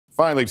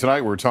Finally, tonight,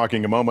 we were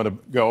talking a moment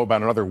ago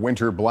about another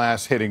winter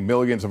blast hitting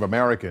millions of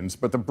Americans.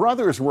 But the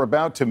brothers we're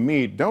about to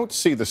meet don't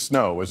see the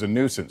snow as a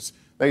nuisance.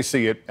 They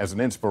see it as an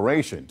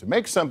inspiration to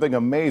make something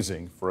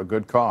amazing for a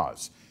good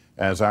cause.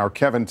 As our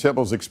Kevin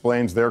Tibbles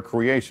explains, their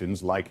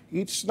creations, like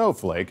each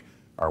snowflake,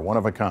 are one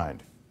of a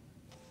kind.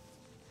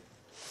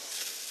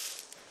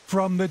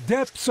 From the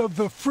depths of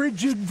the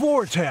frigid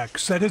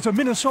vortex that is a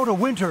Minnesota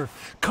winter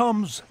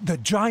comes the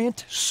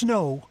giant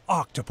snow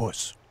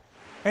octopus.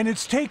 And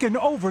it's taken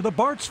over the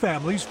Bartz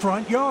family's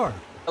front yard.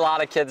 A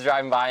lot of kids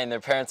driving by and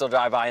their parents will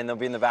drive by and they'll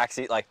be in the back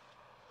seat like,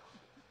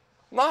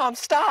 "Mom,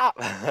 stop!"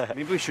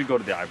 Maybe we should go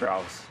to the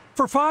eyebrows.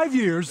 For 5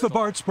 years, the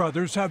Bartz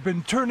brothers have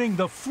been turning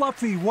the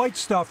fluffy white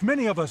stuff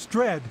many of us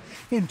dread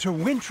into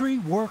wintry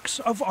works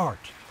of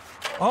art.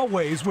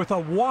 Always with a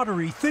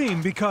watery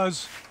theme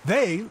because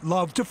they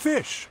love to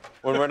fish.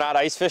 When we're not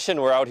ice fishing,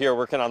 we're out here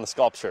working on the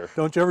sculpture.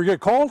 Don't you ever get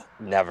cold?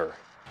 Never.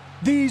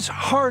 These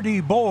hardy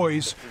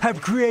boys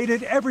have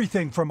created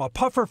everything from a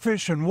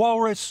pufferfish and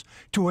walrus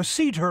to a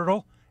sea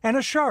turtle and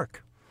a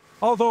shark.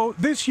 Although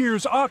this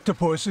year's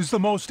octopus is the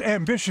most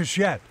ambitious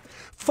yet.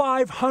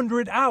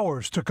 500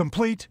 hours to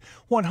complete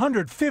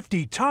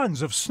 150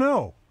 tons of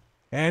snow.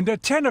 And a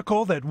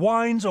tentacle that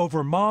winds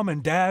over Mom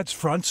and Dad's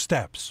front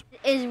steps.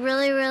 It's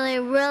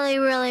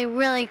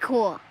really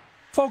cool.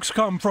 Folks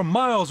come from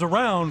miles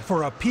around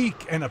for a peek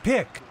and a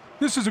pick.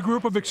 This is a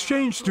group of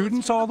exchange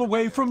students all the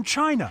way from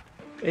China.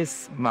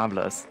 It's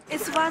marvelous.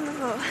 It's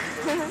wonderful.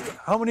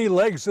 How many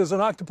legs does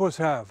an octopus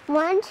have?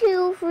 1,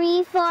 2,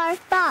 3, 4,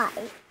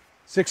 5.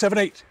 6, 7,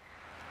 8.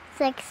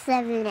 6,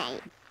 7,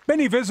 8.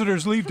 Many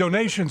visitors leave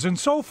donations, and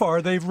so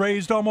far they've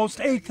raised almost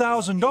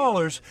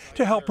 $8,000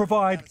 to help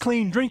provide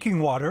clean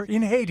drinking water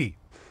in Haiti.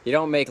 You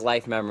don't make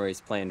life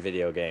memories playing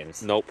video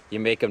games. Nope.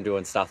 You make them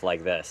doing stuff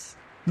like this.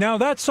 Now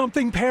that's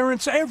something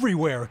parents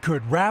everywhere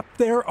could wrap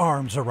their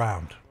arms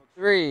around.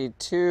 3,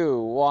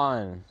 2,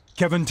 1.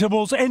 Kevin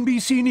Tibbles,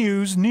 NBC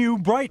News, New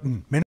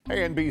Brighton.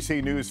 Hey,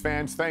 NBC News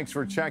fans, thanks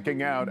for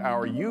checking out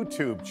our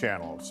YouTube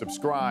channel.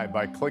 Subscribe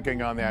by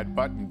clicking on that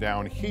button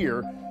down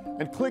here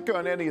and click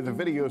on any of the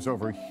videos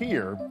over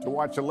here to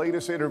watch the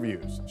latest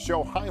interviews,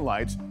 show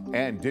highlights,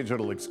 and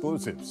digital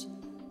exclusives.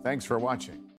 Thanks for watching.